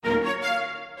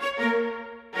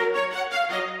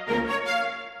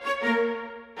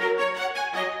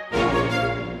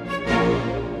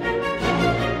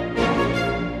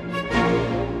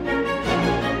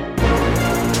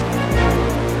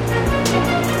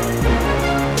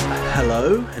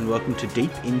Hello, and welcome to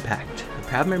Deep In Pact, a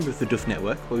proud member of the Duff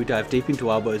Network, where we dive deep into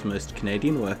Arbo's most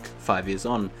Canadian work, 5 years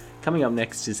on. Coming up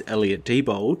next is Elliot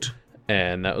Diebold.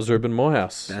 And that was Ruben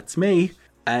Morehouse. That's me.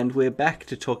 And we're back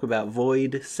to talk about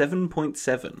Void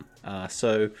 7.7.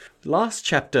 So, last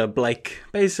chapter, Blake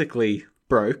basically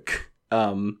broke.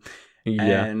 And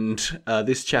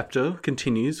this chapter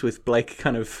continues with Blake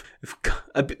kind of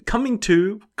coming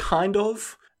to, kind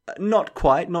of, not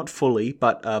quite, not fully,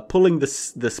 but pulling the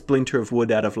splinter of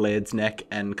wood out of Laird's neck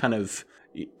and kind of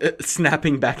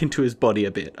snapping back into his body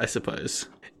a bit, I suppose.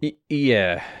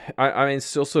 Yeah. I mean,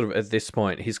 still sort of at this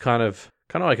point, he's kind of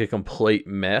like a complete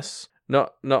mess.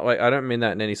 Not like, I don't mean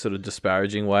that in any sort of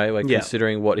disparaging way. Like,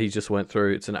 considering what he just went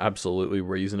through, it's an absolutely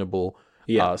reasonable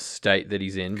state that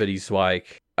he's in. But he's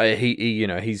like,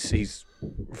 he's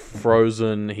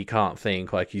frozen. He can't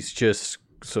think. Like, he's just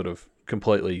sort of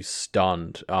completely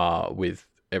stunned with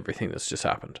everything that's just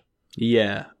happened.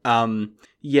 Yeah.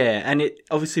 And it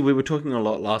obviously we were talking a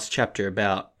lot last chapter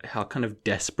about how kind of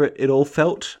desperate it all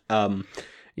felt. And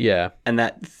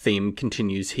that theme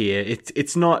continues here.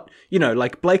 It's not,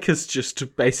 like Blake has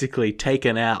just basically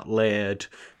taken out Laird,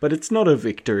 but it's not a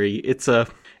victory. It's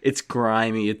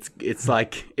grimy. It's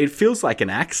like, it feels like an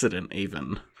accident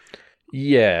even.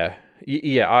 Yeah.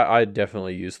 I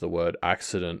definitely use the word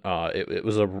accident. It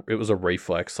was a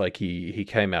reflex. Like he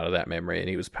came out of that memory and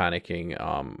he was panicking.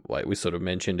 Like we sort of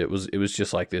mentioned, it was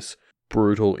just like this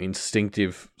brutal,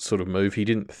 instinctive sort of move. He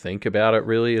didn't think about it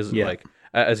really. Like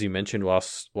as you mentioned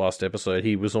last episode,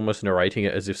 he was almost narrating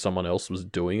it as if someone else was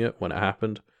doing it when it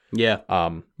happened. Yeah.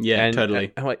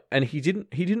 Totally. And he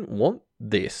didn't want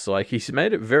this. Like he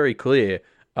made it very clear.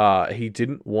 He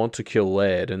didn't want to kill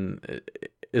Laird, and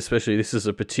especially this is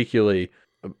a particularly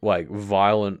like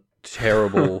violent,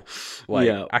 terrible,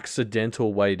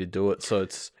 accidental way to do it. So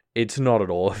it's not at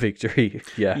all a victory.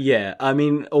 Yeah. I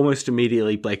mean, almost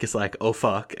immediately Blake is like, "Oh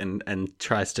fuck," and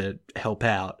tries to help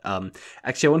out.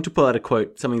 Actually, I want to pull out a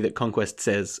quote, something that Conquest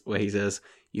says, where he says,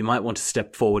 "You might want to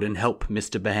step forward and help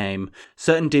Mr. Bahame.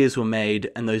 Certain deals were made,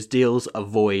 and those deals are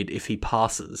void if he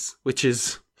passes," which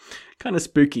is kind of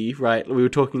spooky, right? We were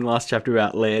talking last chapter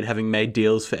about Laird having made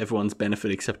deals for everyone's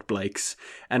benefit except Blake's.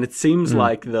 And it seems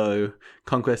like, though,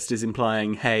 Conquest is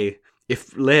implying, hey,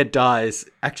 if Laird dies,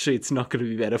 actually it's not going to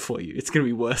be better for you. It's going to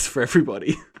be worse for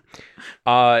everybody.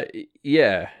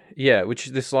 Which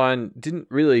this line didn't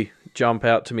really jump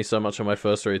out to me so much on my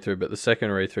first read-through, but the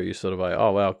second read-through, you're sort of like,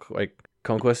 oh, wow, like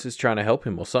Conquest is trying to help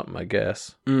him or something, I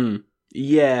guess.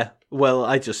 Yeah. Well,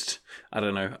 I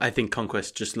don't know. I think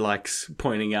Conquest just likes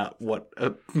pointing out what a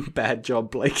bad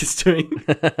job Blake is doing.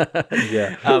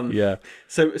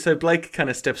 So Blake kind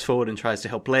of steps forward and tries to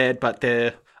help Laird, but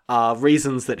there are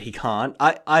reasons that he can't.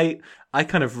 I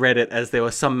kind of read it as there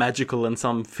were some magical and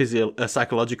some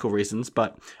psychological reasons,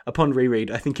 but upon reread,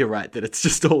 I think you're right that it's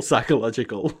just all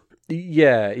psychological.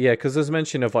 Yeah, because there's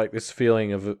mention of like this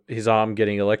feeling of his arm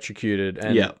getting electrocuted,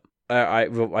 and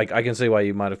I can see why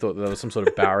you might have thought that there was some sort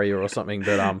of barrier or something,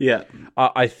 but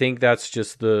I think that's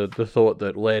just the thought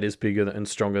that Laird is bigger and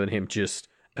stronger than him, just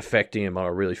affecting him on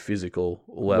a really physical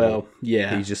level. Well,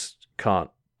 yeah, he just can't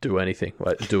do anything.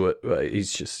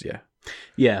 He's just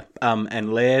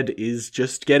and Laird is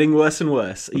just getting worse and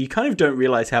worse. You kind of don't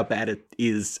realize how bad it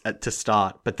is to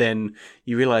start, but then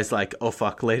you realize like, oh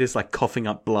fuck, Laird is like coughing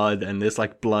up blood, and there's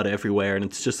like blood everywhere, and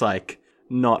it's just like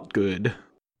not good.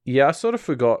 Yeah, I sort of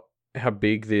forgot how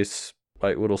big this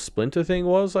like little splinter thing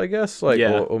was, I guess.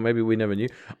 Or maybe we never knew.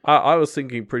 I was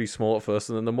thinking pretty small at first,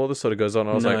 and then the more this sort of goes on,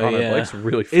 I was Blake's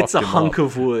really fucked him up. It's a hunk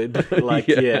of wood.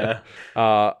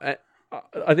 I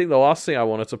think the last thing I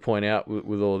wanted to point out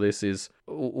with all this is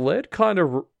Laird kind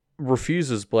of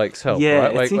refuses Blake's help. Yeah,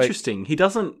 right? It's interesting. He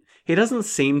doesn't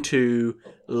seem to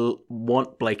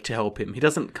want Blake to help him. He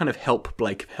doesn't kind of help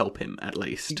Blake help him, at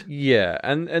least. Yeah,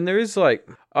 and there is like,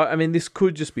 I mean, this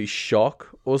could just be shock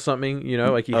or something,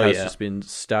 like he has just been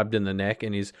stabbed in the neck,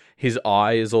 and his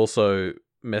eye is also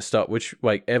messed up, which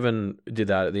like Evan did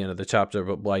that at the end of the chapter,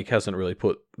 but Blake hasn't really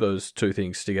put those two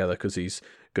things together because he's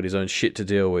got his own shit to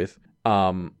deal with.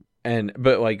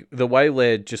 But like the way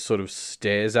Laird just sort of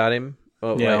stares at him.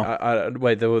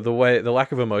 The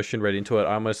lack of emotion read into it,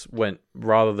 I almost went,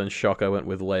 rather than shock, I went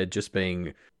with Laird just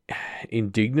being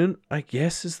indignant, I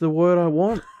guess is the word I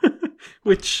want.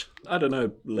 Which, I don't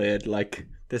know, Laird, like,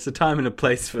 there's a time and a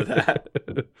place for that.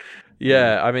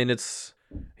 I mean,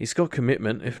 he's got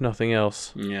commitment, if nothing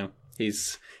else. Yeah,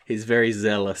 he's very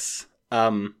zealous.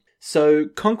 So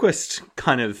Conquest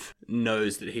kind of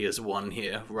knows that he has won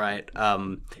here, right?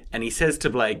 And he says to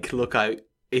Blake, look,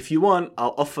 if you want,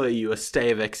 I'll offer you a stay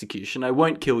of execution. I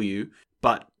won't kill you,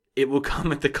 but it will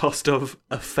come at the cost of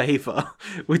a favor,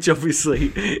 which obviously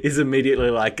is immediately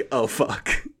like, oh,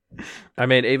 fuck. I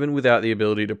mean, even without the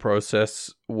ability to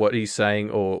process what he's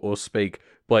saying or speak,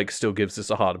 Blake still gives this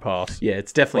a hard pass. Yeah,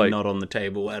 it's definitely not on the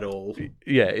table at all.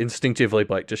 Yeah, instinctively,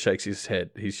 Blake just shakes his head.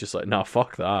 He's just like, nah,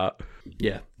 fuck that.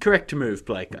 Yeah, correct move,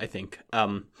 Blake, I think.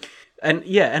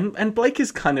 And Blake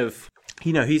is kind of,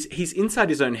 he's inside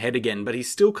his own head again, but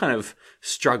he's still kind of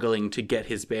struggling to get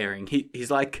his bearing. He's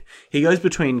like, he goes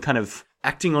between kind of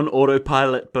acting on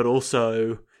autopilot, but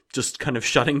also just kind of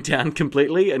shutting down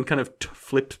completely and kind of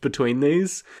flips between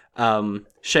these.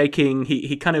 Shaking,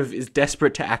 he kind of is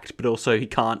desperate to act, but also he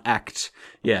can't act.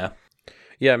 Yeah.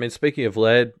 Yeah, I mean, speaking of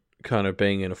lead kind of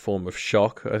being in a form of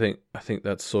shock, I think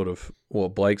that's sort of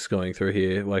what Blake's going through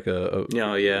here, like a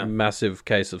massive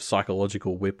case of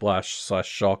psychological whiplash /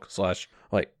 shock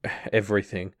 / like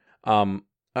everything. I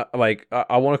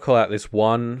want to call out this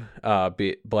one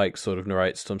bit Blake sort of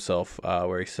narrates to himself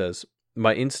where he says,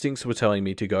 "My instincts were telling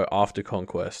me to go after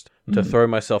Conquest, to throw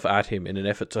myself at him in an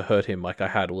effort to hurt him like I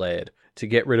had lead, to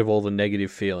get rid of all the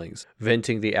negative feelings,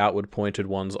 venting the outward pointed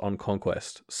ones on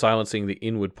Conquest, silencing the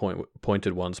inward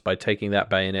pointed ones by taking that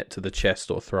bayonet to the chest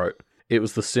or throat. It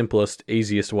was the simplest,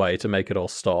 easiest way to make it all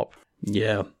stop."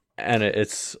 Yeah. And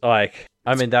it's like,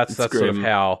 I mean, that's sort of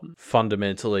how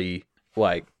fundamentally,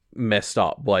 like, messed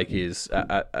up Blake is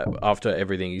after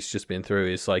everything he's just been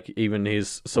through. Is like, even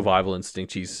his survival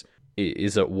instinct,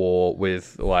 is at war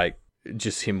with, like,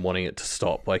 just him wanting it to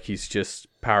stop. Like, he's just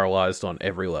paralyzed on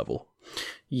every level.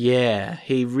 Yeah,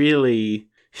 he's really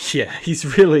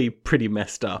pretty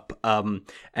messed up.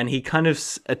 And he kind of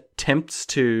attempts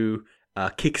to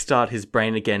kickstart his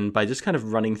brain again by just kind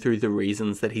of running through the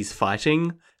reasons that he's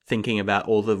fighting, thinking about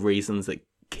all the reasons that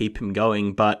keep him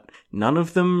going, but none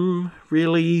of them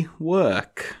really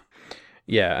work.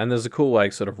 Yeah, and there's a cool,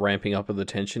 like, sort of ramping up of the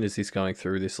tension as he's going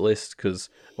through this list, because,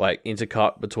 like,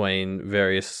 intercut between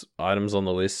various items on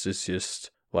the list is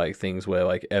just, like, things where,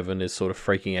 like, Evan is sort of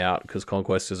freaking out because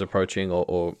Conquest is approaching,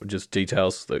 or just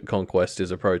details that Conquest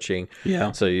is approaching.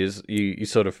 Yeah. So you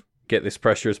sort of get this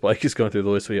pressure as Blake is going through the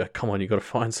list where you're like, come on, you got to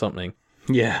find something.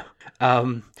 Yeah.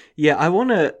 I want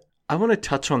to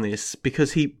touch on this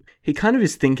because he kind of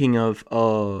is thinking of,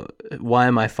 oh, why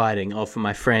am I fighting? Oh, for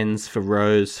my friends, for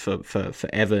Rose, for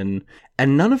Evan.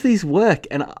 And none of these work.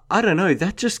 And I don't know,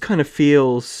 that just kind of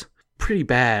feels pretty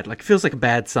bad. Like, it feels like a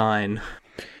bad sign.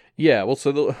 Yeah, well,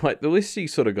 so the list he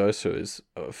sort of goes through is,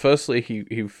 firstly,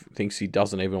 he thinks he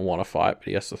doesn't even want to fight, but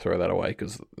he has to throw that away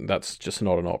because that's just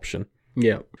not an option.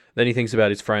 Yeah. Then he thinks about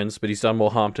his friends, but he's done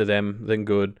more harm to them than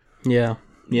good. Yeah.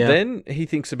 Yeah. Then he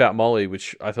thinks about Molly,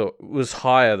 which I thought was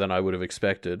higher than I would have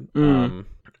expected.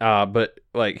 But,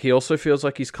 like, he also feels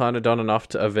like he's kind of done enough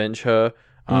to avenge her.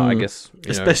 I guess,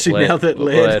 especially now that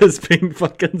Laird has been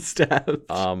fucking stabbed.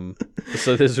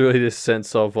 So there's really this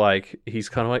sense of, like, he's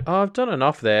kind of like, oh, I've done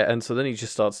enough there, and so then he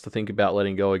just starts to think about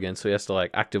letting go again. So he has to,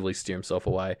 like, actively steer himself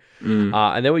away.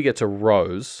 And then we get to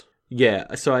Rose.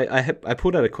 Yeah, so I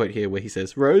pulled out a quote here where he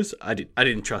says, "Rose, I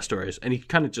didn't trust Rose," and he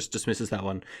kind of just dismisses that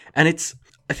one. And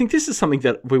I think this is something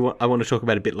that I want to talk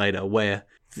about a bit later, where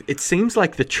it seems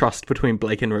like the trust between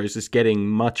Blake and Rose is getting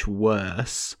much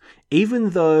worse, even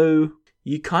though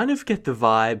you kind of get the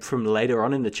vibe from later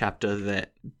on in the chapter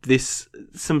that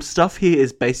some stuff here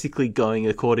is basically going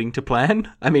according to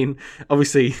plan. I mean,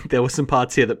 obviously there were some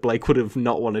parts here that Blake would have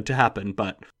not wanted to happen,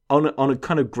 but on a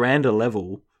kind of grander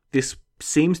level, this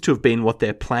seems to have been what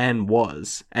their plan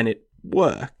was, and it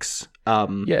works.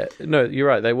 Yeah, no, you're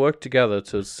right. They work together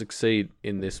to succeed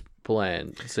in this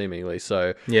plan, seemingly.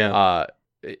 So, yeah,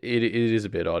 it is a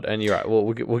bit odd. And you're right.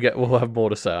 We'll have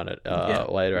more to say on it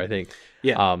later, I think.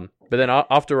 Yeah. But then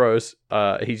after Rose,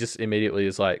 he just immediately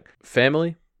is like,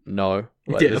 family? No.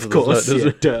 Like, of course.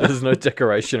 There's no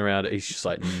decoration around it. He's just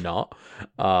like, nah.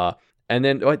 And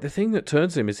then, like, the thing that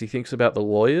turns him is he thinks about the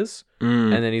lawyers,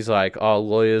 and then he's like, oh,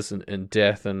 lawyers and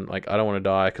death, and, like, I don't want to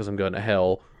die because I'm going to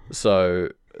hell. So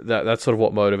that's sort of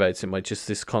what motivates him, like, just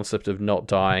this concept of not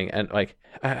dying. And, like,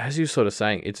 as you're sort of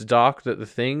saying, it's dark that the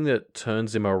thing that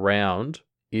turns him around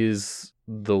is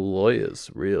the lawyers,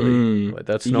 really. Like,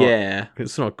 that's not,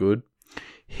 it's not good.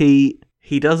 He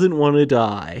doesn't want to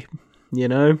die,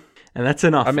 and that's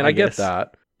enough. I mean, I get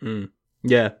that.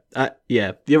 Yeah,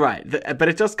 you're right. But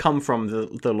it does come from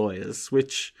the lawyers,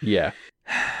 which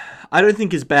I don't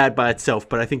think is bad by itself,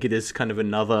 but I think it is kind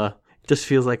of just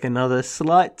feels like another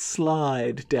slight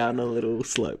slide down a little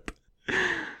slope.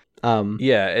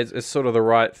 It's sort of the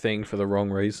right thing for the wrong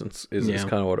reasons is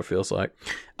kind of what it feels like.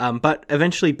 But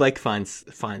eventually Blake finds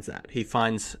that. He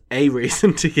finds a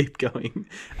reason to keep going.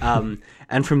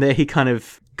 And from there he kind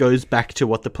of goes back to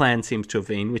what the plan seems to have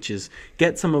been, which is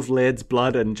get some of Laird's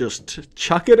blood and just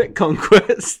chuck it at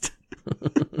Conquest.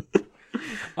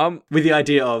 With the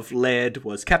idea of Laird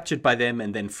was captured by them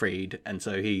and then freed, and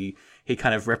so he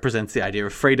kind of represents the idea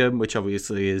of freedom, which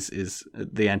obviously is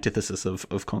the antithesis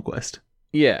of Conquest.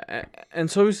 Yeah,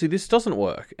 and so obviously this doesn't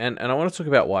work, and I want to talk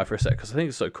about why for a sec, because I think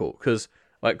it's so cool, because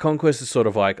like Conquest is sort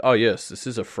of like, oh yes, this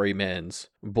is a free man's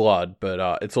blood,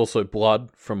 but it's also blood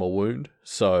from a wound,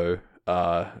 so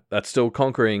that's still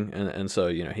conquering, and so,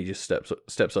 you know, he just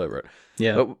steps over it.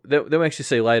 Yeah. But then we actually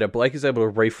see later, Blake is able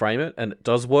to reframe it, and it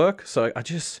does work, so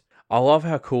I love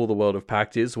how cool the world of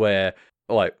Pact is, where,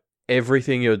 like,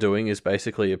 everything you're doing is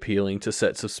basically appealing to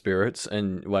sets of spirits,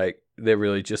 and, like, they're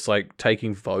really just, like,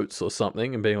 taking votes or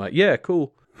something and being like, yeah,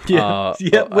 cool. Yeah,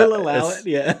 we'll allow it,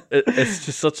 yeah. It's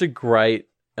just such a great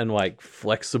and, like,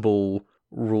 flexible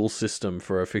rule system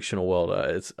for a fictional world.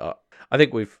 I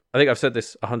think I've said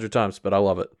this 100 times, but I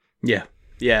love it. Yeah.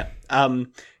 Yeah,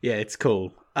 it's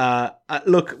cool.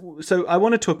 Look, so I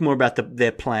want to talk more about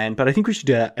their plan, but I think we should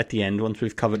do that at the end once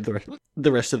we've covered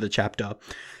the rest of the chapter.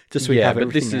 Just so we have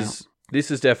everything out.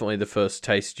 This is definitely the first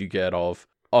taste you get of,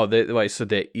 so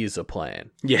there is a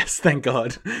plan. Yes, thank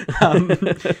God.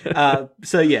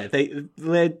 So yeah,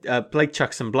 Blake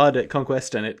chucks some blood at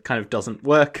Conquest and it kind of doesn't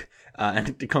work.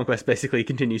 And Conquest basically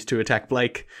continues to attack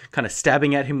Blake, kind of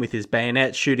stabbing at him with his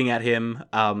bayonet, shooting at him.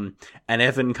 And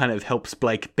Evan kind of helps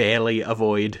Blake barely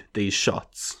avoid these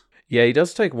shots. Yeah, he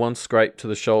does take one scrape to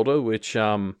the shoulder, which,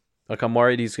 I'm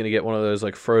worried he's going to get one of those,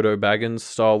 like, Frodo Baggins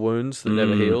style wounds that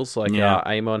never heals, like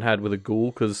Aemon had with a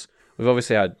ghoul, because we've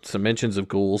obviously had some mentions of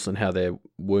ghouls and how the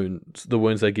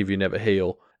wounds they give you never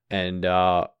heal. And,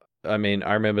 I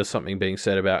remember something being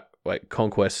said about, like,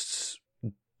 Conquest's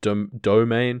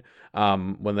domain,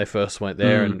 when they first went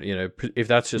there, and, you know, if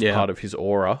that's just part of his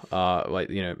aura,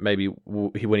 maybe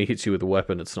when he hits you with a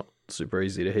weapon, it's not super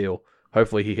easy to heal.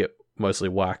 Hopefully he hit mostly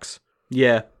wax.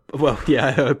 Yeah. Well, yeah,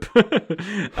 I hope.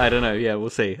 I don't know. Yeah, we'll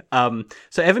see. So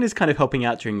Evan is kind of helping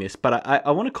out during this, but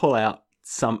I want to call out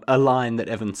a line that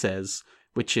Evan says,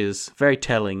 which is very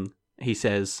telling. He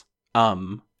says,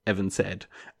 Evan said,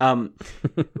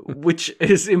 which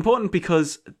is important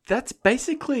because that's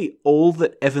basically all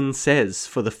that Evan says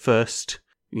for the first,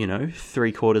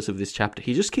 3/4 of this chapter.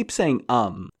 He just keeps saying,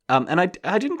 and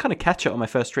I didn't kind of catch it on my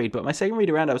first read, but my second read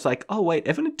around, I was like, oh wait,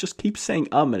 Evan just keeps saying,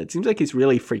 and it seems like he's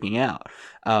really freaking out.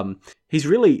 He's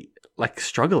really, like,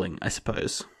 struggling, I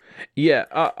suppose. Yeah,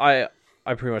 I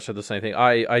pretty much said the same thing.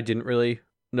 I didn't really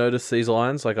notice these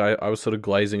lines. Like, I was sort of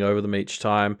glazing over them each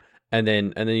time. And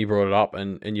then you brought it up,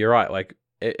 and you're right. Like,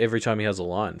 every time he has a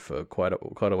line for quite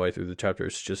a way through the chapter,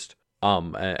 it's just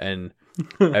and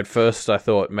at first I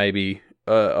thought maybe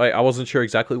I wasn't sure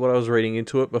exactly what I was reading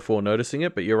into it before noticing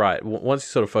it, but you're right. Once you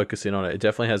sort of focus in on it, it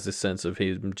definitely has this sense of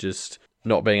him just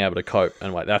not being able to cope,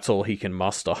 and, like, that's all he can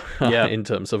muster in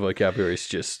terms of vocabulary. It's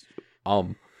just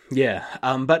Yeah,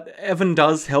 but Evan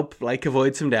does help Blake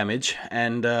avoid some damage,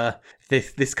 and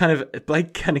this kind of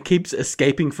Blake kind of keeps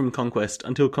escaping from Conquest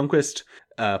until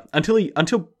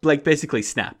Blake basically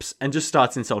snaps and just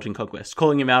starts insulting Conquest,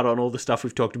 calling him out on all the stuff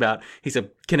we've talked about. He's a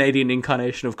Canadian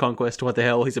incarnation of Conquest. What the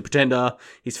hell? He's a pretender.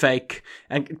 He's fake,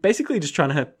 and basically just trying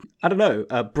to,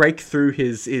 break through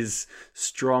his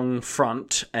strong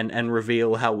front and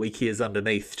reveal how weak he is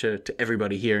underneath to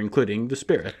everybody here, including the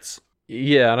spirits.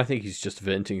 Yeah, and I think he's just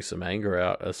venting some anger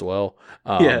out as well.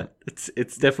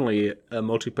 It's definitely a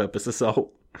multi-purpose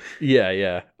assault.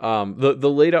 Yeah. The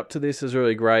lead up to this is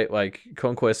really great. Like,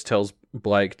 Conquest tells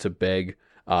Blake to beg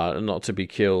not to be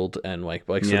killed, and, like,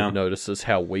 Blake sort of notices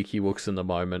how weak he looks in the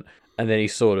moment, and then he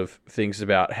sort of thinks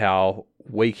about how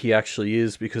weak he actually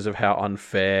is because of how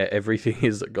unfair everything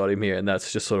is that got him here, and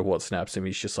that's just sort of what snaps him.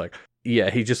 He's just like,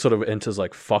 he just sort of enters,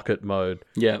 like, fuck it mode,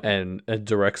 and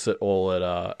directs it all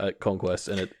at Conquest,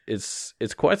 and it's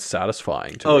quite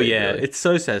satisfying to read, really. It's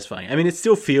so satisfying. I mean, it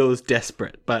still feels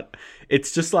desperate, but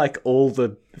it's just like all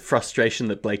the frustration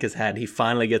that Blake has had. He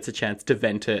finally gets a chance to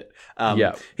vent it.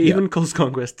 He even calls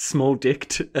Conquest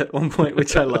small-dicked at one point,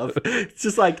 which I love. It's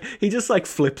just like he just, like,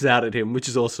 flips out at him, which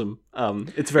is awesome.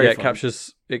 It's very fun.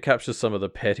 It captures some of the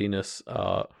pettiness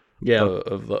of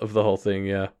the whole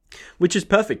thing, Which is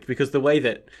perfect, because the way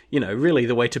that, really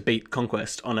the way to beat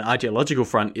Conquest on an ideological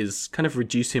front is kind of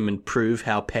reduce him and prove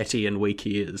how petty and weak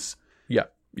he is. Yeah.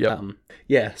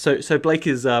 So Blake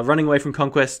is running away from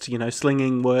Conquest,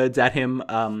 slinging words at him.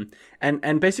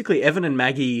 And basically Evan and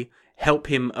Maggie help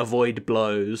him avoid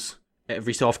blows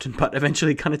every so often, but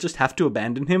eventually kind of just have to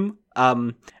abandon him.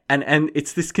 And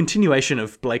it's this continuation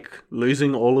of Blake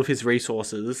losing all of his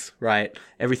resources, right?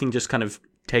 Everything just kind of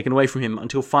taken away from him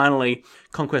until finally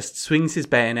Conquest swings his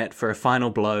bayonet for a final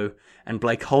blow, and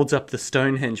Blake holds up the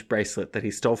Stonehenge bracelet that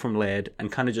he stole from Laird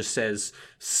and kind of just says,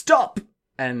 "Stop!"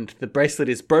 And the bracelet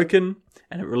is broken,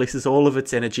 and it releases all of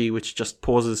its energy, which just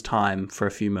pauses time for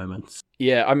a few moments.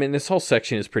 Yeah, I mean, this whole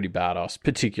section is pretty badass,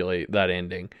 particularly that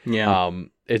ending. Yeah.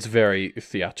 It's very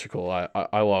theatrical.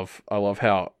 I love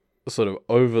how sort of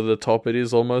over the top it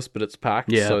is almost, but it's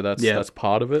packed, so that's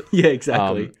part of it. Yeah,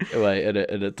 exactly. And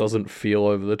it doesn't feel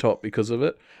over the top because of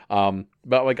it.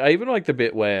 But like, I even like the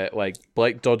bit where like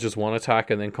Blake dodges one attack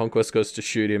and then Conquest goes to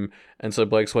shoot him, and so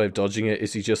Blake's way of dodging it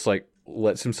is he just like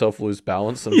lets himself lose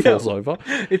balance and falls over.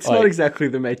 It's like, not exactly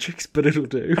the Matrix, but it'll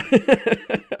do.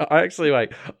 I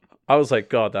was like,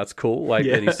 God, that's cool. Like,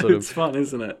 that he's sort of, it's fun,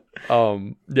 isn't it?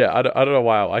 Yeah, I don't know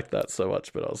why I like that so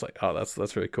much, but I was like, oh,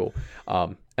 that's really cool.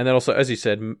 And then also, as you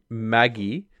said,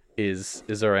 Maggie is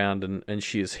around and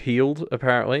she is healed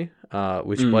apparently,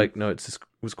 which Blake notes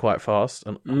was quite fast,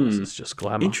 and this is just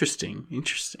glamour. Interesting.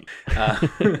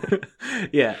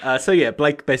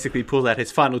 Blake basically pulls out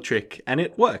his final trick, and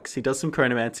it works. He does some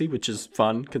chronomancy, which is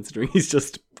fun considering he's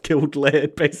just killed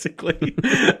Laird basically.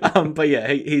 But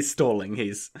yeah, he's stalling.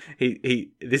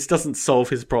 This doesn't solve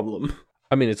his problem.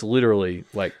 I mean, it's literally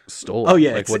like stalling. Oh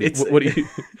yeah, like what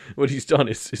he's done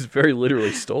is very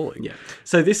literally stalling. Yeah.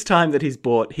 So this time that he's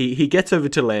bought, he gets over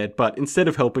to Laird, but instead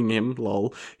of helping him,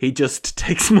 he just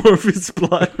takes more of his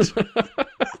blood.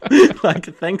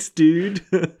 Like, thanks, dude.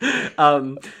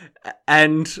 And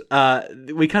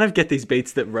we kind of get these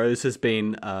beats that Rose has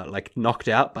been like knocked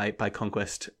out by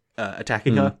Conquest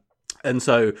attacking her. And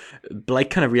so Blake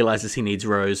kind of realizes he needs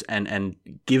Rose and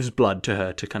gives blood to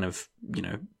her to kind of,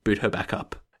 boot her back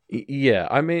up. Yeah,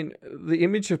 I mean, the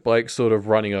image of Blake sort of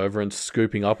running over and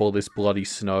scooping up all this bloody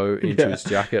snow into his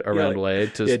jacket around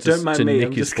Laird to nick his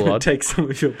blood. I'm just take some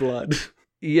of your blood.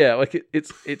 Yeah, like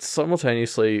it's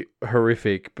simultaneously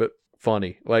horrific but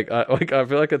funny. Like I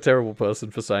feel like a terrible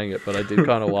person for saying it, but I did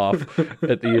kind of laugh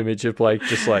at the image of Blake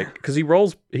just like, because he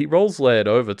rolls Laird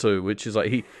over too, which is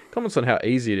like, he comments on how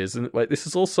easy it is, and like this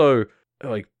is also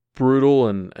like brutal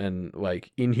and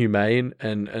like inhumane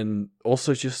and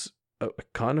also just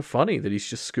kind of funny that he's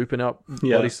just scooping up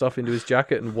bloody stuff into his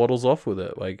jacket and waddles off with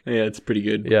it. Like, yeah, it's pretty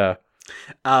good. Yeah.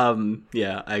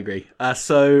 Yeah, I agree.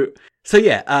 So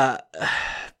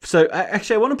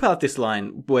actually, I want to pull out this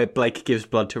line where Blake gives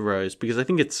blood to Rose because I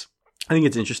think it's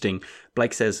interesting.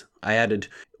 Blake says, "I added,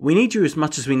 we need you as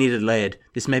much as we needed Laird.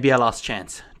 This may be our last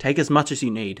chance. Take as much as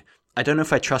you need. I don't know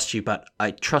if I trust you, but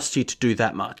I trust you to do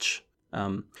that much."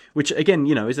 Which again,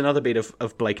 is another bit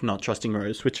of Blake not trusting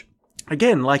Rose. Which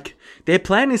again, like, their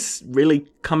plan is really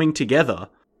coming together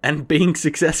and being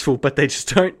successful, but they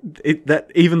just don't.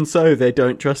 Even so, they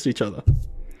don't trust each other.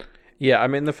 Yeah, I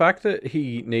mean, the fact that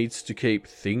he needs to keep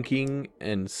thinking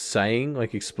and saying,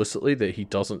 like, explicitly that he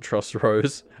doesn't trust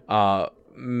Rose,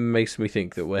 makes me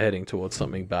think that we're heading towards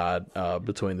something bad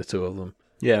between the two of them.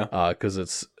 Yeah.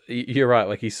 Because you're right,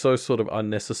 like, he's so sort of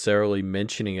unnecessarily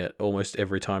mentioning it almost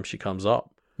every time she comes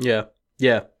up. Yeah.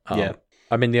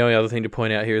 I mean, the only other thing to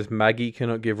point out here is Maggie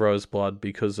cannot give Rose blood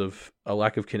because of a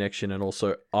lack of connection and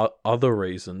also other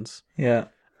reasons. Yeah.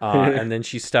 And then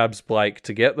she stabs Blake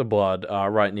to get the blood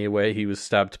right near where he was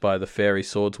stabbed by the fairy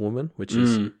swordswoman, which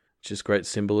is great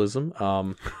symbolism.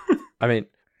 I mean,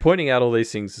 pointing out all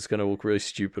these things is going to look really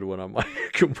stupid when I'm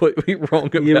like completely wrong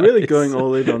about You're really this. going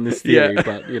all in on this theory,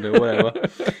 but whatever.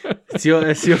 It's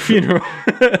your funeral.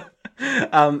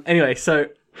 Anyway, so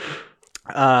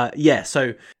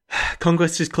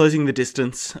Conquest is closing the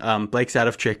distance. Blake's out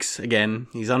of tricks again.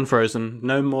 He's unfrozen.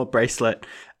 No more bracelet.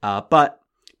 But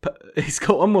he's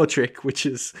got one more trick, which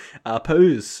is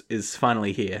Pose is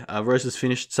finally here. Rose has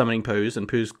finished summoning Pose, and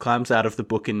Pose climbs out of the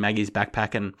book in Maggie's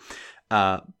backpack,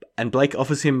 and Blake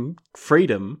offers him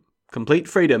freedom, complete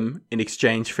freedom, in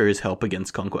exchange for his help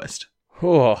against Conquest.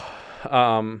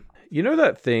 You know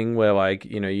that thing where, like,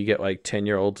 you get like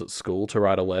 10-year-olds at school to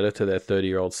write a letter to their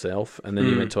 30-year-old self, and then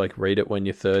you're meant to like read it when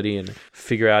you're 30 and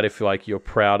figure out if like you're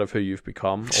proud of who you've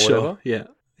become or whatever.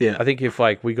 Yeah. I think if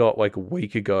like we got like a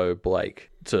week ago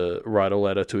Blake to write a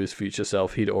letter to his future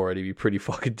self, he'd already be pretty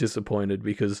fucking disappointed,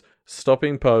 because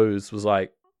stopping Pose was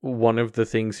like one of the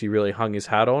things he really hung his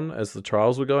hat on as the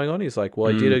trials were going on. He's like,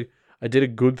 well, I did a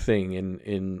good thing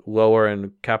in lower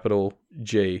and capital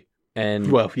G,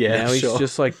 and now he's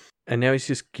just like, and now he's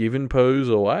just given Pose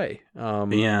away.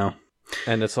 And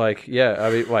it's like, I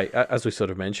mean, like, as we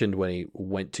sort of mentioned when he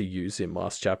went to use him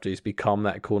last chapter, he's become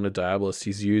that corner diabolist.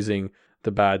 He's using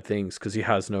the bad things because he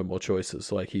has no more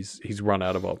choices. Like, he's run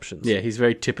out of options. Yeah, he's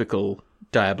very typical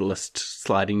diabolist,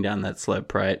 sliding down that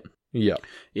slope, right? Yeah.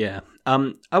 Yeah.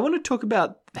 I want to talk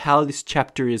about how this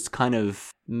chapter is kind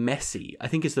of messy, I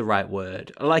think is the right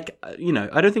word. Like, I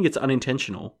don't think it's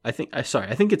unintentional. I think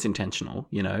it's intentional,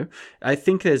 I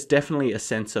think there's definitely a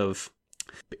sense of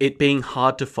it being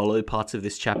hard to follow parts of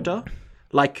this chapter.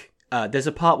 Like, there's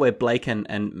a part where Blake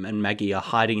and Maggie are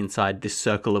hiding inside this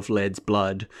circle of Lead's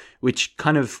blood, which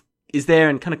kind of is there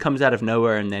and kind of comes out of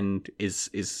nowhere and then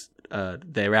is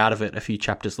they're out of it a few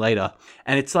chapters later.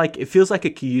 And it's like, it feels like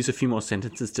it could use a few more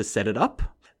sentences to set it up.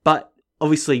 But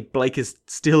obviously Blake is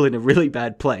still in a really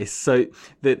bad place. So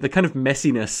the kind of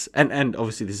messiness, and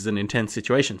obviously this is an intense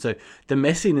situation. So the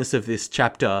messiness of this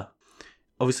chapter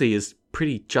obviously is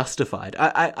pretty justified.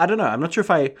 I don't know. I'm not sure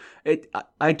if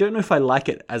I don't know if I like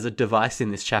it as a device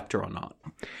in this chapter or not.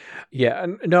 Yeah,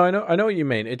 no, I know what you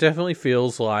mean. It definitely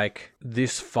feels like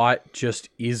this fight just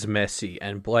is messy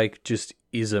and Blake just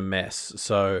is a mess.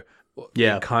 So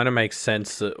yeah, it kind of makes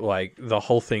sense that like the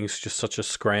whole thing's just such a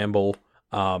scramble.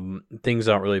 Things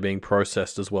aren't really being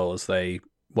processed as well as they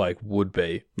like would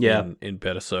be in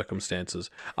better circumstances.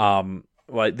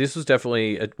 Like this was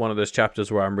definitely one of those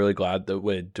chapters where I'm really glad that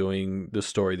we're doing the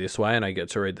story this way and I get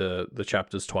to read the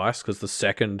chapters twice, because the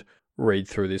second read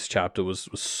through this chapter was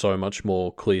so much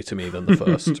more clear to me than the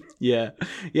first. Yeah,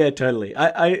 totally.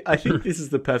 I think this is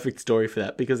the perfect story for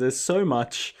that, because there's so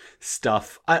much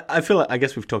stuff. I feel like, I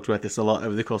guess we've talked about this a lot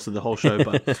over the course of the whole show,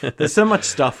 but there's so much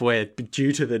stuff where,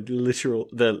 due to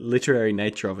the literary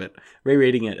nature of it,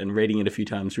 rereading it and reading it a few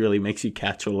times really makes you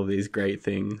catch all of these great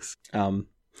things.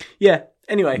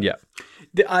 Anyway, yeah.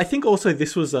 I think also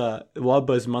this was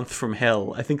Wildbow's Month from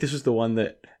Hell. I think this was the one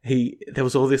that there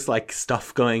was all this like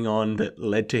stuff going on that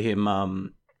led to him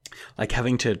like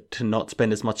having to not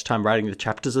spend as much time writing the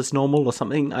chapters as normal or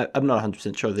something. I'm not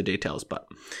 100% sure of the details, but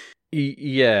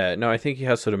yeah, no, I think he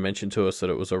has sort of mentioned to us that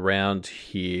it was around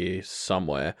here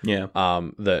somewhere. Yeah.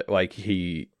 That like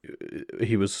he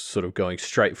was sort of going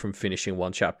straight from finishing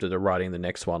one chapter to writing the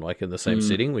next one, like in the same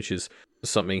sitting, which is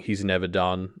something he's never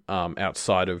done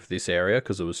outside of this area,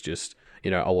 because it was just, a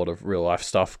lot of real life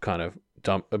stuff kind of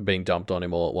being dumped on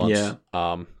him all at once.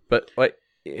 Yeah. But like,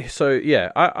 so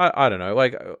yeah, I don't know,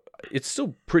 like it's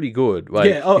still pretty good.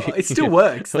 Like, it still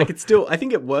works. Like I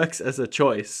think it works as a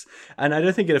choice, and I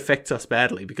don't think it affects us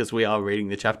badly because we are reading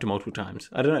the chapter multiple times.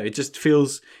 I don't know. It just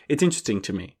feels, it's interesting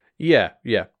to me. Yeah.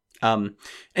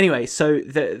 Anyway, so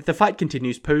the fight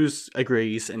continues. Poos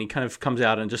agrees, and he kind of comes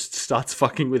out and just starts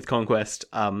fucking with Conquest,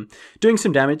 doing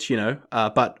some damage,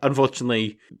 but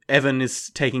unfortunately Evan is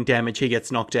taking damage. He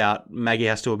gets knocked out. Maggie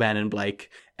has to abandon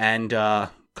Blake, and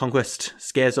Conquest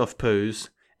scares off Poos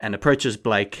and approaches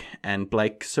Blake, and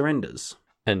Blake surrenders.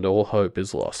 And all hope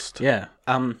is lost. Yeah.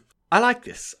 I like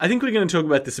this. I think we're going to talk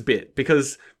about this a bit,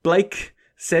 because Blake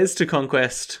says to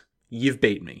Conquest, "You've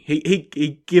beat me."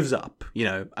 He gives up,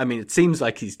 I mean, it seems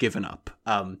like he's given up.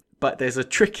 But there's a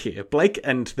trick here. Blake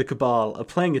and the Cabal are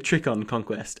playing a trick on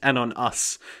Conquest and on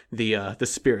us, the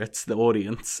spirits, the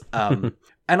audience. And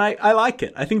I like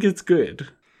it. I think it's good.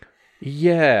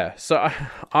 Yeah, so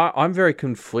I'm very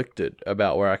conflicted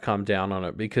about where I come down on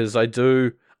it, because I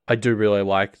do really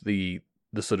like the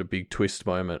sort of big twist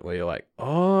moment where you're like,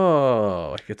 oh,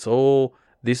 like it's all,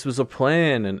 this was a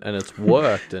plan and it's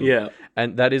worked, and yeah,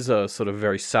 and that is a sort of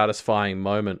very satisfying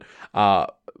moment.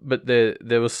 But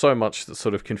there was so much that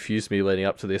sort of confused me leading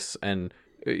up to this, and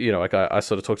like I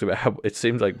sort of talked about how it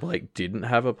seemed like Blake didn't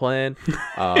have a plan.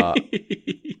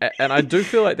 And I do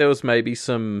feel like there was maybe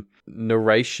some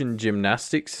narration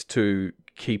gymnastics to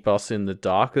keep us in the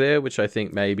dark there, which I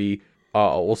think maybe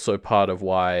are also part of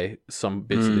why some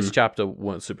bits of this chapter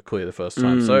weren't super clear the first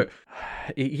time. So,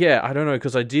 yeah, I don't know,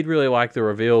 because I did really like the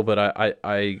reveal, but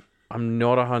I'm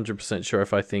not 100% sure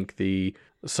if I think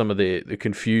some of the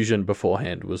confusion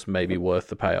beforehand was maybe worth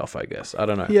the payoff, I guess. I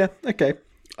don't know. Yeah, okay.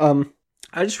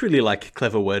 I just really like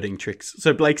clever wording tricks.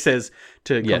 So Blake says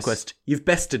to Conquest, "You've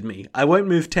bested me. I won't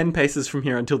move 10 paces from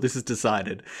here until this is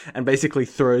decided," and basically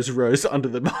throws Rose under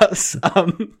the bus.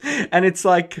 And it's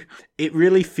like, it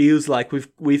really feels like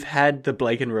we've had the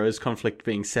Blake and Rose conflict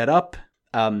being set up.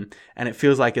 And it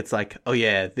feels like it's like, oh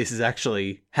yeah, this is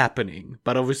actually happening.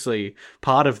 But obviously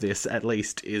part of this, at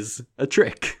least, is a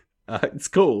trick. It's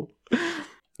cool.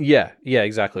 Yeah,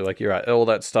 exactly. Like, you're right. All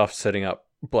that stuff setting up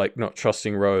Blake not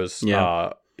trusting Rose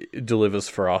delivers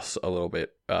for us a little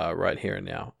bit right here and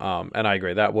now. And I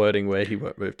agree, that wording where he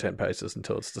won't move 10 paces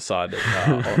until it's decided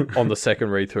on the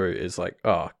second read through is like,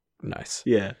 oh, nice.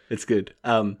 Yeah, it's good.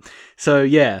 So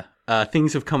yeah,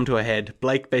 things have come to a head.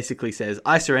 Blake basically says,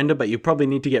 "I surrender, but you probably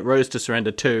need to get Rose to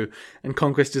surrender too." And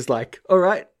Conquest is like, "All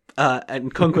right,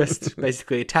 And Conquest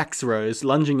basically attacks Rose,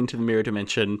 lunging into the mirror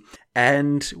dimension,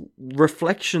 and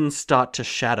reflections start to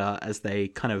shatter as they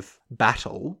kind of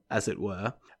battle, as it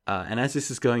were. And as this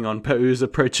is going on, Pose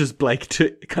approaches Blake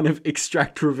to kind of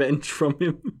extract revenge from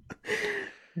him.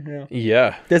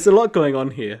 Yeah. There's a lot going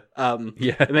on here.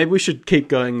 Yeah. Maybe we should keep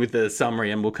going with the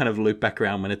summary and we'll kind of loop back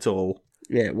around when it's all,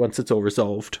 once it's all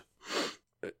resolved.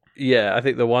 Yeah, I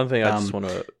think the one thing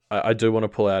I do want to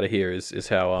pull out of here is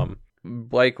how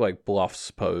Blake like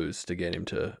bluffs Pose to get him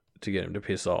to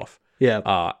piss off.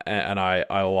 Yeah. And I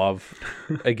love,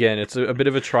 again, it's a bit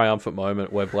of a triumphant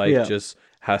moment where Blake just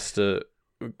has to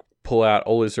pull out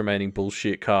all his remaining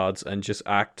bullshit cards and just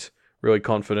act really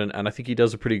confident. And I think he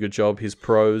does a pretty good job. His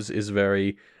prose is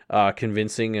very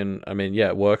convincing. And I mean,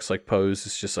 it works. Like Pose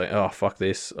is just like, oh, fuck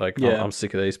this. Like, I'm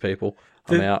sick of these people.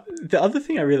 I'm out. The other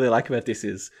thing I really like about this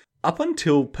is, up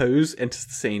until Pose enters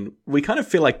the scene, we kind of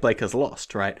feel like Blake has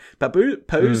lost, right? But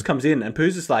Pose comes in and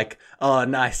Pose is like, oh,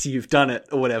 nice, you've done it,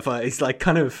 or whatever. He's like,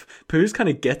 Pose kind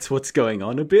of gets what's going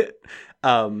on a bit.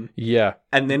 Yeah.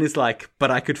 And then is like,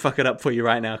 but I could fuck it up for you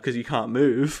right now because you can't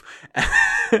move.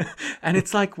 And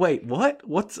it's like, wait, what?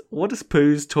 What is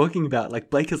Pose talking about? Like,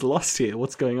 Blake has lost here.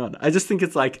 What's going on? I just think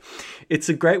it's like, it's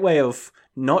a great way of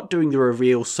not doing the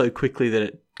reveal so quickly that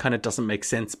it kind of doesn't make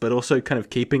sense, but also kind of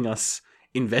keeping us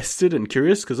invested and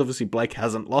curious, because obviously Blake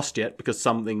hasn't lost yet because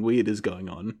something weird is going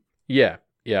on. Yeah,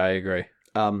 I agree.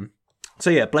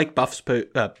 So Blake bluffs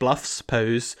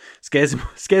Pose, scares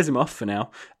him off for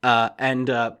now, and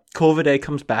Corvidae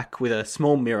comes back with a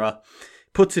small mirror,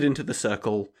 puts it into the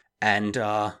circle, and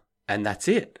that's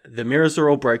it. The mirrors are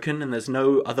all broken, and there's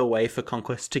no other way for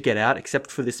Conquest to get out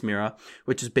except for this mirror,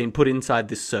 which has been put inside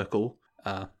this circle.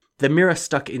 The mirror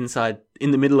stuck inside,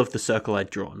 in the middle of the circle I'd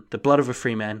drawn. The blood of a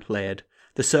free man, layered.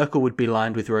 The circle would be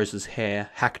lined with Rose's hair,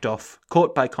 hacked off,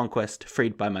 caught by Conquest,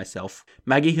 freed by myself.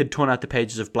 Maggie had torn out the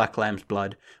pages of Black Lamb's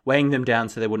blood, weighing them down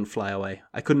so they wouldn't fly away.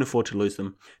 I couldn't afford to lose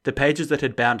them. The pages that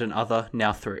had bound an other,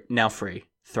 now free,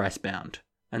 thrice bound.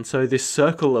 And so this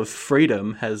circle of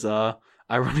freedom has,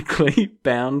 ironically,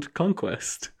 bound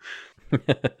Conquest.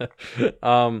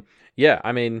 Unless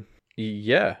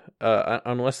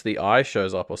the eye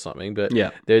shows up or something, but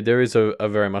there is a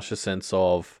very much a sense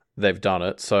of they've done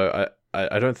it. So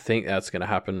I don't think that's going to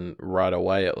happen right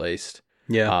away, at least.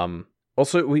 Yeah.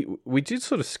 Also, we did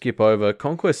sort of skip over.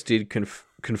 Conquest did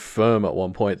confirm at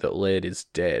one point that Laird is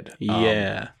dead.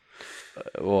 Yeah.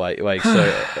 So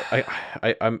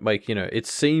I'm like, it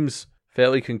seems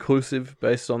fairly conclusive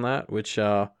based on that, which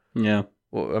Well,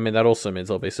 I mean, that also means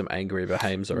there'll be some angry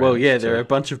Bahames around. Well, yeah, there are a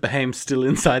bunch of Bahames still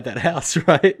inside that house,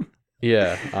 right?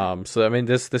 Yeah. So, I mean,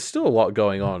 there's still a lot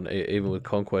going on, even with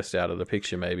Conquest out of the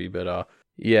picture, maybe. But,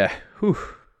 yeah. Whew.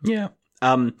 Yeah.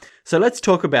 So let's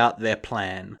talk about their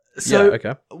plan. So,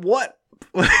 okay. What...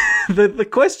 the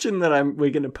question that we're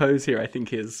going to pose here, I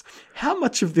think, is how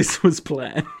much of this was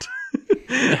planned?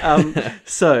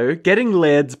 So, getting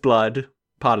Laird's blood,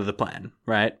 part of the plan,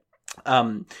 right?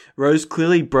 Rose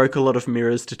clearly broke a lot of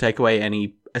mirrors to take away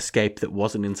any escape that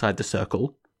wasn't inside the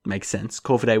circle. Makes sense.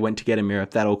 Corvidae went to get a mirror.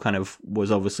 That all kind of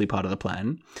was obviously part of the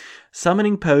plan.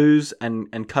 Summoning Pose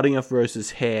and cutting off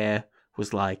Rose's hair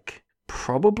was like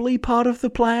probably part of the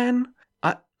plan.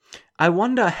 I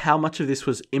wonder how much of this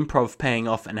was improv paying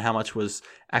off and how much was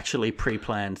actually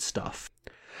pre-planned stuff.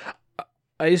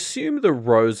 I assume the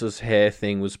Rose's hair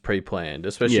thing was pre-planned,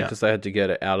 especially because they had to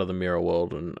get it out of the mirror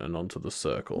world and onto the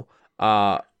circle.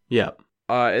 The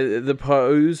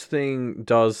Pose thing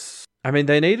does... I mean,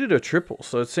 they needed a triple,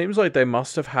 so it seems like they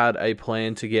must have had a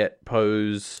plan to get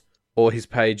Pose or his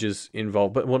pages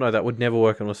involved. But, well, no, that would never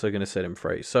work unless they're going to set him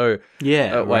free. So,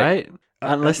 right?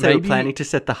 Unless they were planning to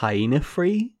set the hyena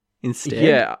free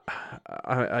instead?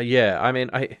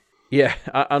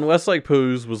 Unless like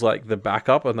Pose was like the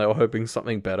backup and they were hoping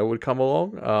something better would come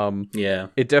along.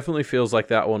 It definitely feels like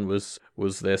that one was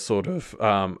their sort of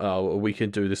we can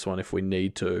do this one if we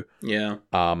need to. Yeah.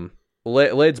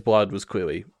 Laird's blood was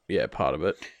clearly part of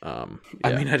it. I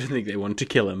mean, I don't think they wanted to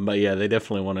kill him, but yeah, they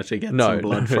definitely wanted to get some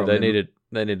blood from him.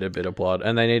 They needed a bit of blood,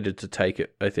 and they needed to take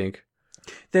it, I think.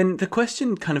 Then the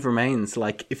question kind of remains,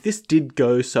 like, if this did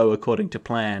go so according to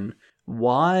plan,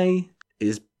 why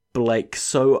is Blake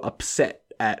so upset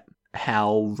at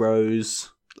how Rose...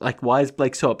 Like, why is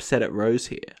Blake so upset at Rose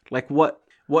here? Like, what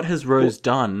has Rose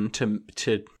done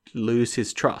to lose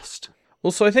his trust?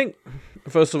 Well, so I think,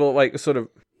 first of all, like, sort of,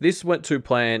 this went to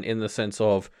plan in the sense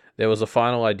of there was a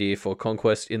final idea for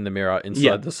Conquest in the mirror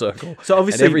inside the circle. So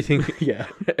obviously... And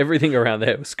everything around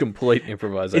there was complete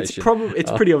improvisation.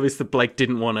 It's pretty obvious that Blake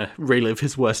didn't want to relive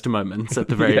his worst moments at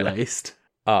the very least.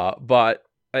 But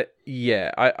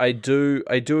I do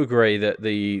agree that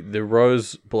the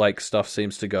Rose Blake stuff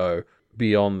seems to go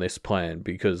beyond this plan,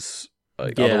 because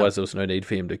otherwise there was no need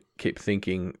for him to keep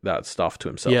thinking that stuff to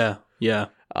himself. Yeah.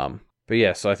 But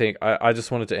yeah, so I think I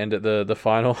just wanted to end at the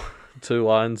final two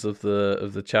lines of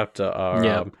the chapter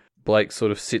are Blake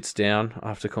sort of sits down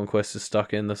after Conquest is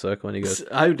stuck in the circle, and he goes,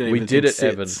 "We did it,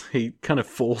 Evan." He kind of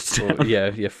falls down.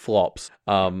 Flops.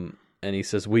 And he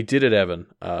says, "We did it, Evan."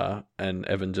 And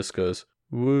Evan just goes,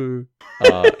 "Woo."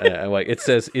 And like it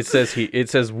says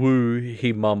 "woo."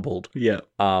 He mumbled. Yeah.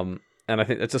 And I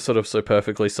think that just sort of so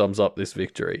perfectly sums up this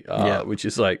victory. Which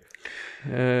is like,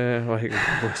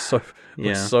 we're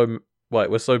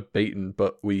so beaten,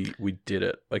 but we did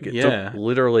it. Like it took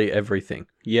literally everything.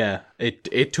 Yeah,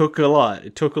 it took a lot.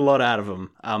 It took a lot out of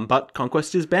them. But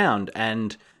Conquest is bound,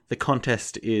 and the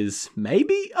contest is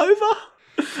maybe over,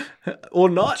 or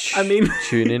not. I mean,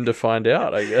 tune in to find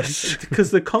out, I guess.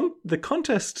 Because the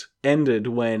contest ended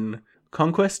when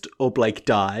Conquest or Blake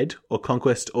died, or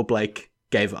Conquest or Blake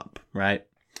gave up, right?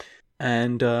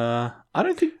 And I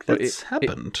don't think that's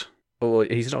happened. Well,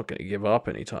 he's not going to give up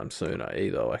anytime soon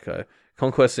either. Like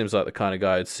Conquest seems like the kind of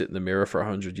guy who'd sit in the mirror for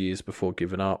 100 years before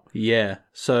giving up. Yeah,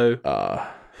 so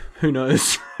who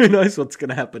knows? Who knows what's going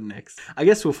to happen next? I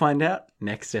guess we'll find out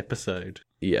next episode.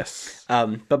 Yes.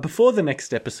 But before the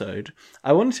next episode,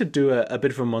 I wanted to do a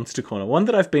bit of a monster corner, one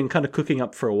that I've been kind of cooking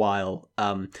up for a while.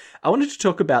 I wanted to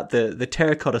talk about the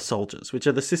terracotta soldiers, which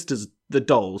are the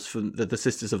dolls from the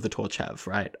Sisters of the Torch have,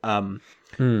 right?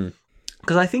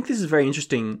 Because I think this is very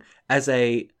interesting as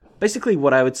basically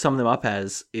what I would sum them up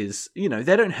as is, they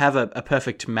don't have a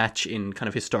perfect match in kind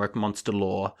of historic monster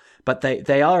lore, but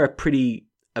they are a pretty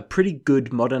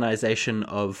good modernization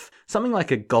of something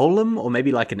like a golem, or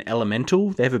maybe like an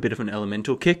elemental. They have a bit of an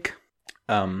elemental kick.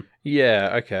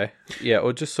 Yeah, okay. Yeah,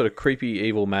 or just sort of creepy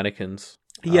evil mannequins.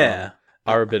 Yeah.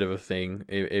 Are a bit of a thing,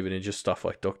 even in just stuff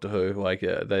like Doctor Who. Like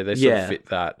they sort of fit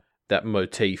that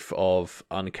motif of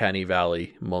Uncanny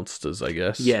Valley monsters, I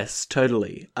guess. Yes,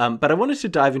 totally. But I wanted to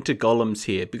dive into golems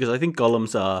here, because I think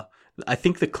golems are,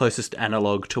 the closest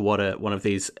analog to what one of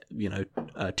these,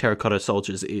 terracotta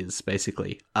soldiers is,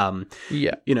 basically. So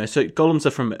golems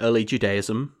are from early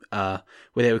Judaism, where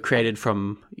they were created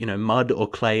from, mud or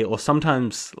clay, or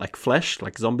sometimes like flesh,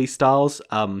 like zombie styles.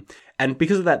 And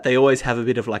because of that, they always have a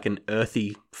bit of like an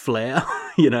earthy flair,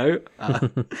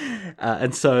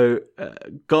 and so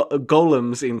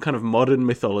golems in kind of modern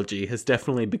mythology has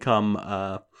definitely become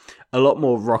a lot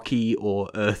more rocky or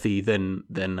earthy than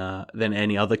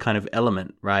any other kind of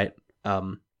element, right?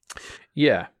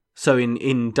 So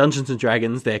in Dungeons and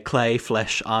Dragons, they're clay,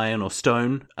 flesh, iron, or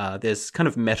stone. There's kind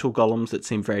of metal golems that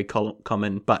seem very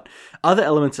common, but other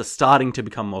elements are starting to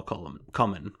become more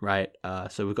common, right?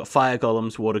 So we've got fire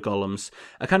golems, water golems,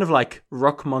 a kind of like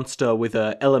rock monster with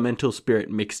a elemental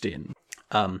spirit mixed in.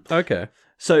 Okay.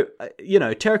 So,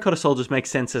 terracotta soldiers make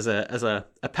sense as a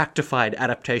pactified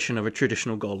adaptation of a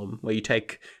traditional golem, where you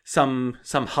take some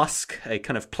husk, a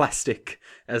kind of plastic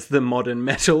as the modern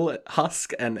metal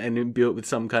husk, and imbue it with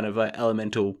some kind of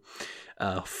elemental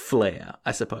flair,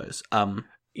 I suppose.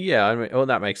 Yeah, I mean, well,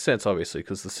 that makes sense, obviously,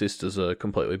 because the sisters are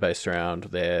completely based around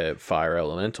their fire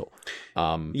elemental.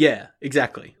 Yeah,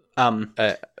 exactly. And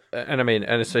I mean,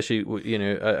 and especially,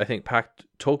 I think Pact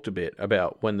talked a bit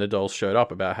about when the dolls showed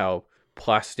up, about how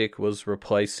plastic was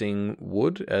replacing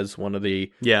wood as one of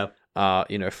the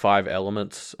 5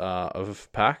 elements of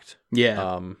Pact.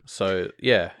 So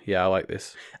I like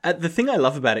this. The thing I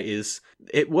love about it is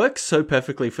it works so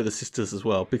perfectly for the sisters as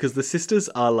well, because the sisters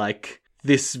are like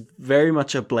this very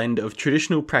much a blend of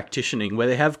traditional practitioning, where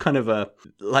they have kind of a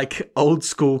like old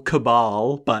school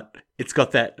cabal, but it's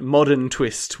got that modern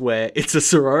twist where it's a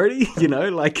sorority,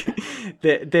 like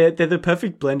they're the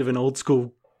perfect blend of an old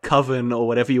school coven, or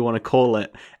whatever you want to call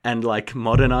it, and like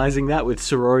modernizing that with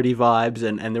sorority vibes,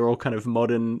 and they're all kind of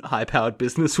modern high-powered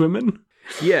businesswomen.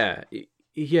 Yeah,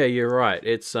 you're right.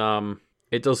 It's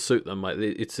it does suit them. Like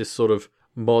it's this sort of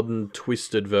modern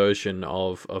twisted version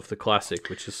of the classic,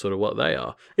 which is sort of what they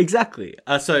are. Exactly.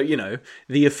 So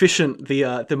the efficient,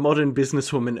 the modern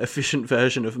businesswoman efficient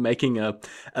version of making a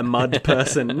mud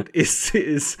person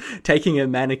is taking a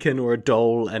mannequin or a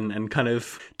doll and kind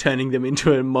of turning them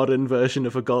into a modern version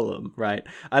of a golem, right?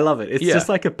 I love it. It's just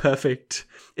like a perfect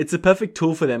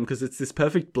tool for them, because it's this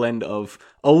perfect blend of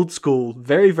old school,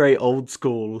 very, very old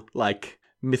school, like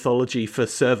mythology for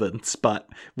servants, but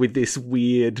with this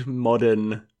weird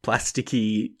modern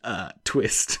plasticky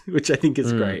twist, which I think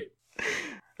is great.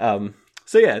 So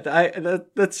yeah,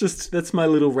 that's my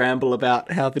little ramble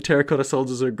about how the terracotta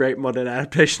soldiers are a great modern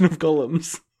adaptation of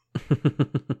golems.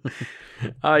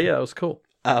 Yeah, that was cool.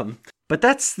 But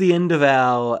that's the end of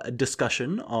our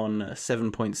discussion on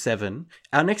 7.7.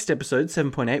 Our next episode,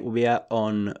 7.8, will be out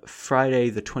on Friday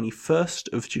the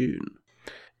 21st of June.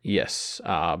 Yes,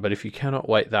 but if you cannot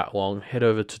wait that long, head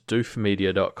over to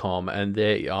doofmedia.com, and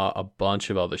there are a bunch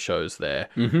of other shows there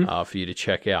for you to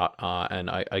check out, and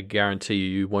I guarantee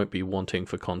you won't be wanting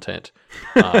for content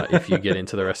if you get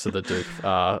into the rest of the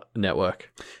Doof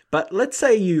network. But let's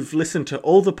say you've listened to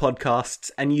all the podcasts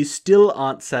and you still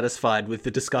aren't satisfied with the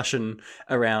discussion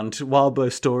around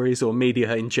Wildbow stories or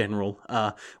media in general.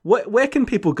 Where can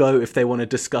people go if they want to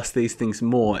discuss these things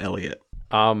more, Elliot?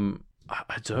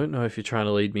 I don't know if you're trying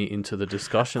to lead me into the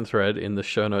discussion thread in the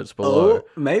show notes below. Oh,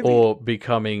 maybe. Or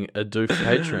becoming a Doof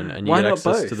patron and you get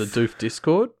access to the Doof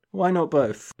Discord. Why not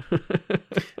both?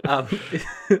 I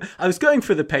was going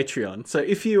for the Patreon. So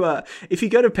if you go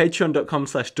to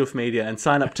patreon.com/doofmedia and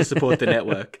sign up to support the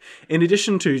network, in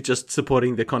addition to just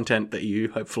supporting the content that you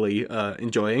hopefully are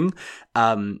enjoying,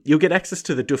 you'll get access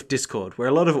to the Doof Discord, where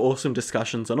a lot of awesome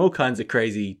discussions on all kinds of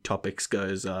crazy topics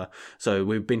goes. So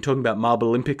we've been talking about Marble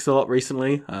Olympics a lot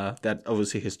recently. That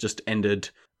obviously has just ended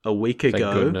a week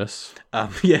ago. Thank goodness.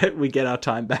 Yeah, we get our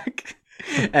time back.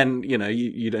 And,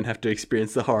 you don't have to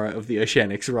experience the horror of the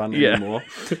Oceanics run anymore.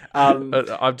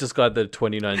 I'm just glad the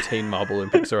 2019 Marble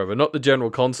Olympics are over. Not the general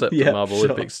concept of Marble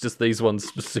Olympics, just these ones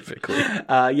specifically.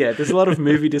 There's a lot of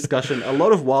movie discussion, a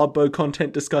lot of Wildbow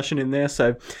content discussion in there.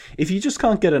 So if you just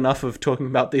can't get enough of talking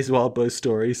about these Wildbow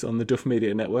stories on the Doof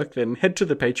Media Network, then head to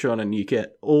the Patreon and you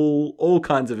get all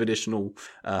kinds of additional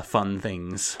fun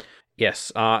things.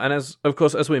 Yes, and as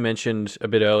we mentioned a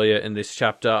bit earlier in this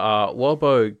chapter,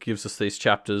 Wildbow gives us these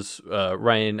chapters,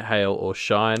 rain, hail, or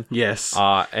shine. Yes.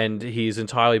 And he's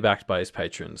entirely backed by his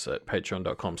patrons at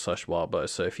patreon.com/Wildbow.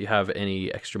 So if you have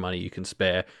any extra money you can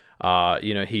spare,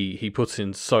 he puts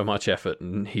in so much effort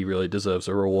and he really deserves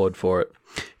a reward for it.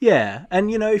 Yeah, and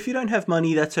if you don't have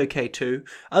money, that's okay too.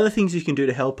 Other things you can do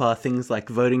to help are things like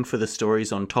voting for the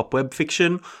stories on Top Web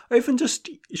Fiction, or even just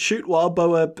shoot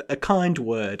Wildbow a kind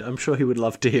word. I'm sure he would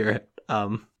love to hear it.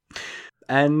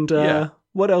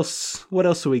 What else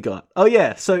have we got? Oh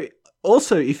yeah, so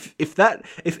also, if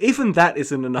even that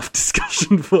isn't enough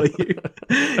discussion for you,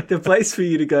 the place for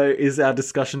you to go is our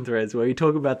discussion threads where we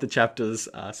talk about the chapters.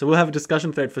 So we'll have a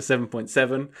discussion thread for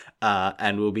 7.7,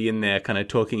 and we'll be in there kind of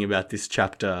talking about this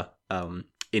chapter in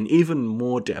even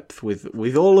more depth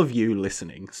with all of you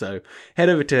listening. So head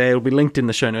over to there. It'll be linked in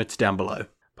the show notes down below.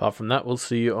 Apart from that, we'll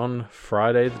see you on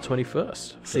Friday the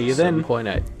 21st. See you then.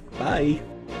 7.8. Bye.